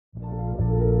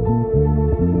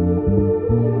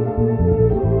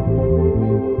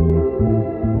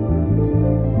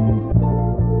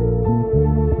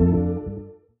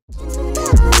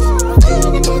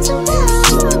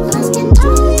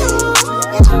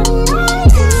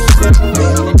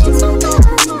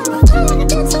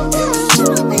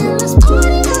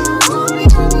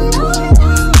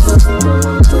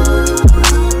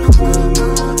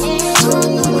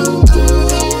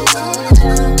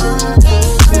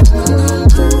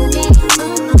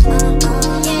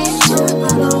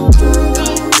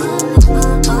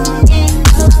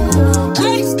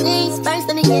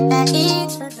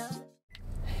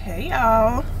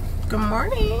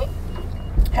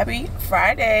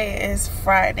Friday. It's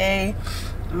Friday,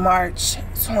 March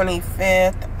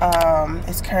 25th.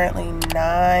 It's currently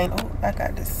 9. Oh, I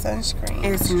got the sunscreen.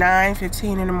 It's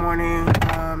 9:15 in the morning.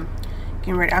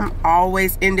 Getting ready. I'm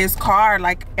always in this car.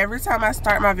 Like every time I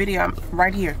start my video, I'm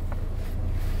right here.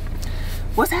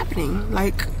 What's happening?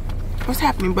 Like, what's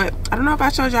happening? But I don't know if I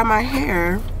showed y'all my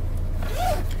hair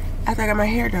after I got my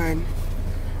hair done.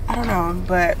 I don't know,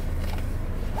 but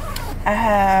I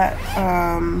had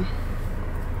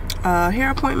a hair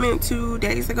appointment 2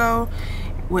 days ago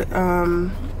with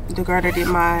the girl that did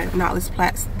my knotless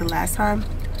plaits the last time.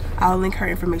 I'll link her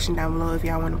information down below if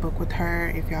y'all want to book with her,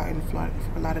 if y'all in the Fort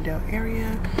Lauderdale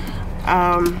area.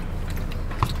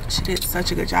 She did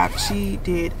such a good job. She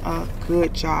did a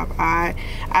good job. I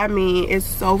mean, it's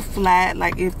so flat,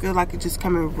 like it feels like it's just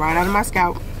coming right out of my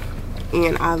scalp.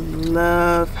 And I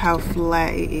love how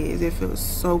flat it is. It feels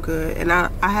so good. And I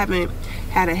haven't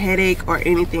had a headache or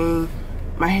anything.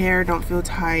 My hair don't feel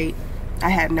tight. I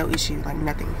had no issue, like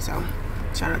nothing. So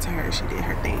shout out to her. She did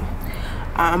her thing.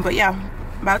 But yeah,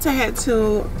 about to head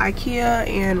to Ikea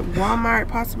and Walmart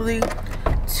possibly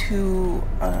to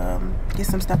get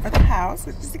some stuff for the house,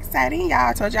 which is exciting. Y'all,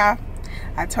 I told y'all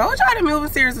the movie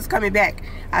series is coming back.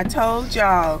 I told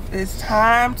y'all it's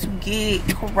time to get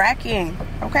cracking,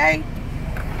 okay?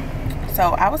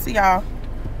 So I will see y'all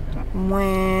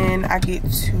when I get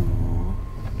to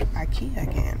Ikea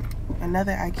again.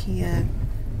 Another Ikea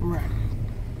run.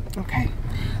 Okay,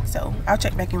 so I'll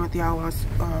check back in with y'all once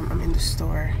I'm in the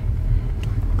store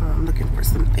looking for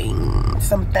something.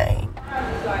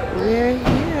 We're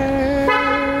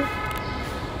here.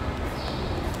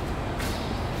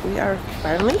 We are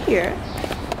finally here.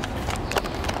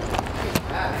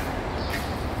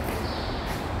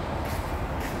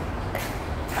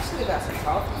 I should have got some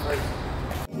coffee first.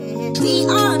 We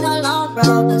on a long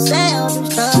road to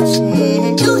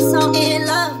self-destruction. You so in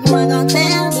love, you ain't gonna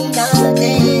tell me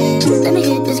nothing. Let me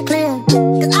get this clear,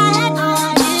 cause I had no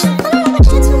idea. I feel like I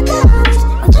did too much.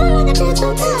 I feel like I did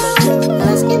too much.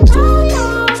 Let's get down,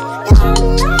 y'all. I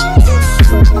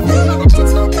feel like I did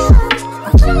too much.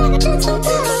 I feel like I did too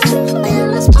much. Yeah,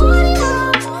 let's party now.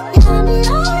 Yeah, I need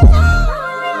all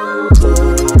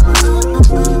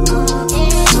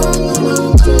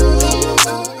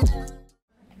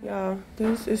Y'all,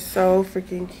 this is so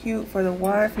freaking cute for the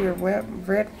wine, for your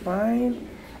red wine.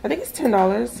 I think it's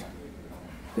 $10.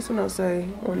 This one don't say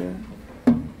on it,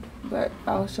 but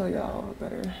I'll show y'all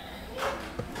better.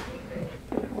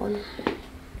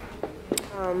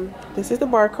 This is the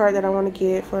bar card that I want to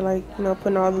get for, like, you know,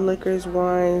 putting all the liquors,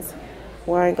 wines,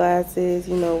 wine glasses,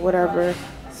 you know, whatever.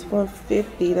 It's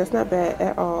 $150. That's not bad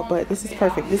at all, but this is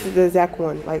perfect. This is the exact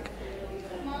one, like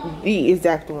the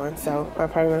exact one. So I'm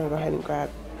probably gonna go ahead and grab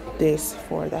this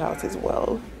for the house as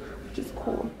well, which is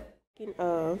cool. Speaking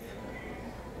of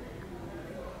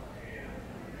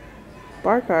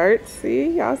bar cards,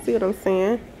 see, y'all see what I'm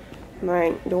saying?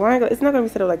 Like the wine, it's not gonna be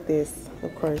set up like this.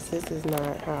 Of course, this is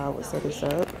not how I would set this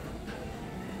up.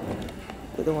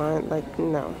 With the wine, like,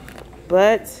 no.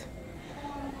 But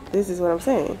this is what I'm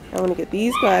saying. I want to get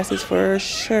these glasses for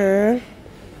sure.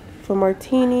 For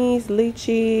martinis,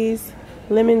 lychees,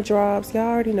 lemon drops. Y'all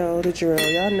already know the drill.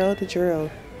 Y'all know the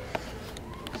drill.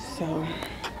 So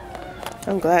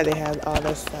I'm glad they have all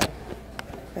that stuff.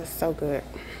 That's so good.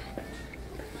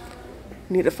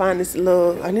 Need to find this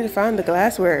little, I need to find the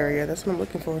glassware area. That's what I'm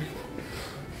looking for.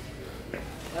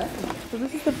 So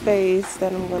this is the vase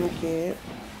that I'm gonna get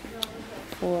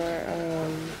for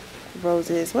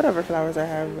roses, whatever flowers I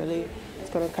have, really. It's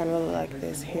gonna kind of look like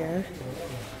this here.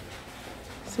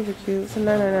 Super cute. So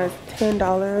 $9.99 is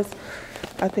 $10.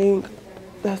 I think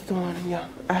that's the one. Yeah,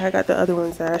 I had got the other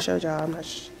ones that I showed y'all. I'm not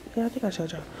yeah, I think I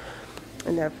showed y'all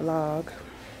in that vlog.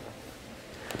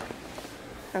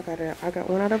 I got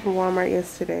one out of Walmart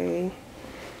yesterday,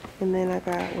 and then I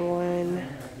got one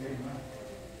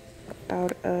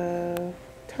out of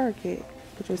Target,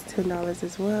 which was $10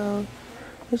 as well.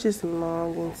 It's just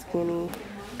long and skinny.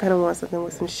 Kind of want something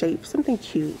with some shape, something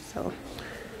cute. So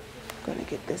I'm gonna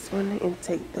get this one and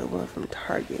take the one from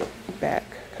Target back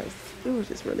because it was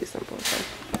just really simple. So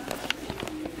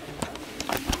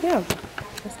yeah,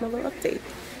 that's my little update.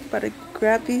 About to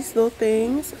grab these little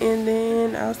things, and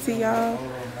then I'll see y'all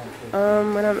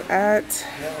when I'm at,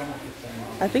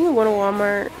 I think I'm going to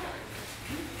Walmart.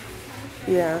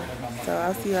 Yeah, so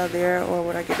I'll see y'all there or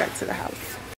when I get back to the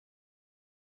house.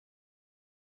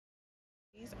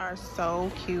 These are so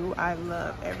cute. I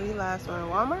love every last one.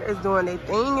 Walmart is doing their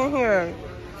thing in here.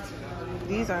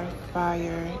 These are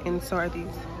fire, and so are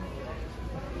these.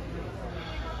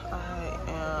 I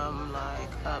am like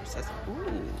obsessed.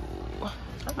 Ooh,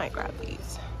 I might grab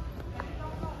these.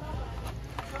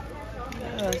 Yeah.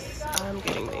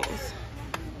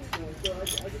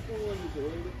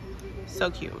 So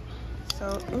cute.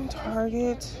 So in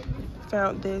Target,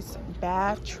 found this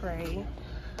bath tray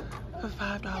for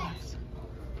 $5.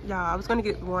 Y'all, I was gonna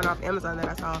get one off Amazon that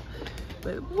I saw,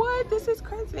 but what? This is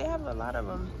crazy. They have a lot of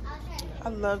them. I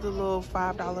love the little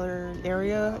 $5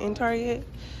 area in Target.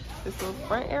 This little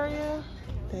front area,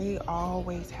 they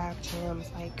always have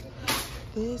gems. Like,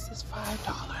 this is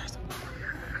 $5.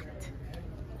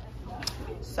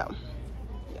 So,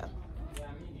 yeah.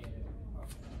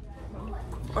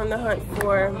 On the hunt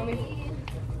for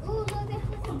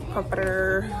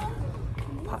comforter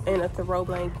and a throw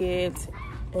blanket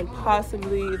and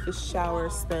possibly the shower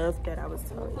stuff that I was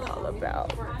telling y'all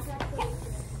about.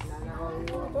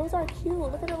 Those are cute.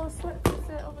 Look at that little sweat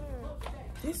set over there.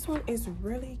 This one is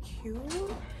really cute.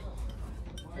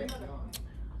 It's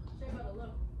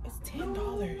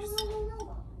 $10.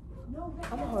 I'm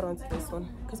gonna hold on to this one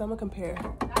because I'm gonna compare.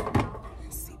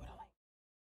 Let's see what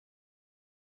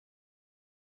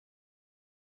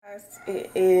I like. Guys,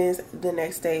 it is the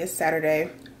next day. It's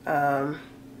Saturday.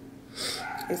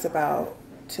 It's about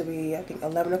to be, I think,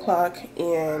 11 o'clock,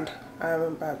 and I'm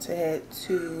about to head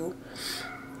to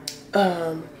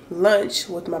lunch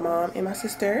with my mom and my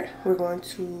sister. We're going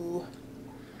to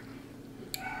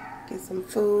get some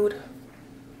food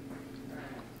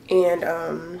and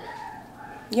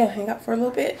yeah, hang out for a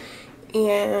little bit.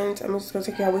 And I'm just gonna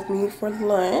take y'all with me for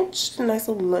lunch, a nice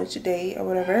little lunch date or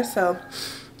whatever. So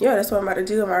yeah, that's what I'm about to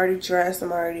do. I'm already dressed.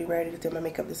 I'm already ready to do my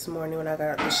makeup this morning when I got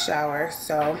out of the shower.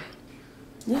 So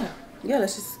yeah,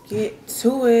 let's just get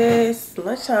to it. It's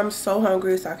lunchtime. I'm so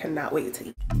hungry, so I cannot wait to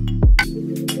eat.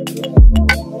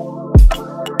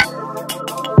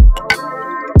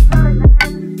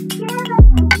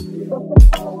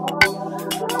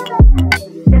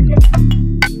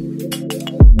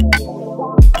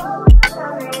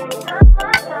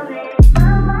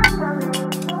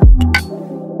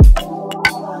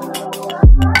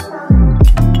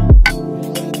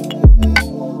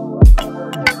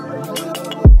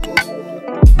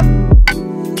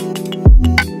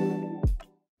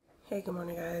 Hey, good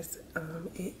morning, guys.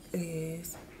 It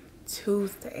is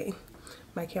Tuesday.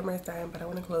 My camera is dying, but I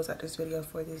want to close out this video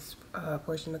for this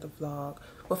portion of the vlog.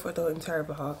 Well, for the entire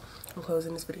vlog. I'm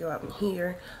closing this video out in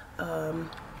here. I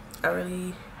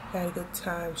really had a good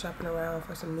time shopping around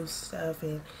for some new stuff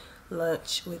and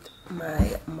lunch with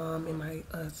my mom and my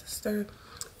sister.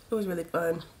 It was really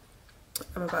fun.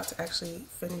 I'm about to actually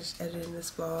finish editing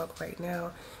this vlog right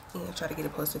now and try to get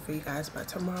it posted for you guys by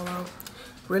tomorrow.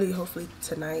 Really, hopefully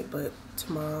tonight, but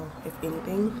tomorrow, if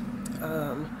anything.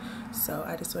 So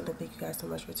I just want to thank you guys so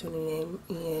much for tuning in,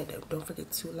 and don't forget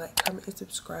to like, comment, and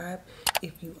subscribe.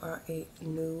 If you are a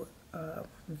new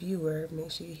viewer,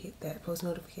 make sure you hit that post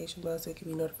notification bell so you can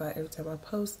be notified every time I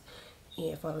post,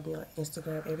 and follow me on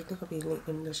Instagram. Everything will be linked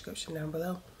in the description down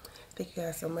below. Thank you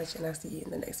guys so much, and I'll see you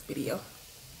in the next video.